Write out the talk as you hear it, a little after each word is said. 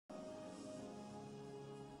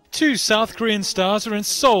Two South Korean stars are in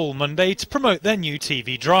Seoul Monday to promote their new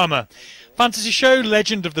TV drama. Fantasy show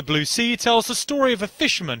Legend of the Blue Sea tells the story of a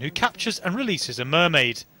fisherman who captures and releases a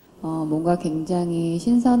mermaid. 뭔가 굉장히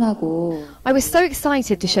신선하고 I was so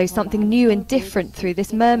excited to show something new and different through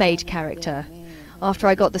this mermaid character. After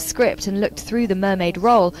I got the script and looked through the mermaid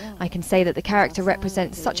role, I can say that the character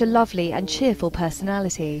represents such a lovely and cheerful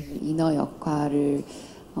personality. 인어 역할을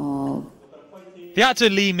The actor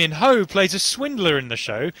Lee Min-ho plays a swindler in the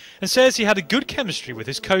show and says he had a good chemistry with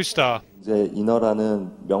his co-star.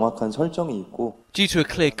 인어라는 명확한 설정이 있고 Due to a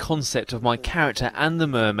clear concept of my character and the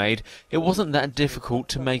mermaid, it wasn't that difficult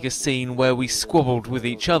to make a scene where we squabbled with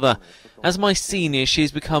each other. As my senior, she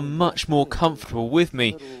has become much more comfortable with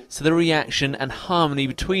me, so the reaction and harmony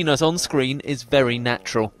between us on screen is very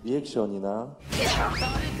natural. 리액션이나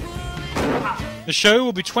The show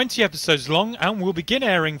will be 20 episodes long and will begin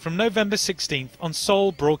airing from November 16th on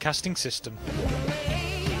Seoul Broadcasting System.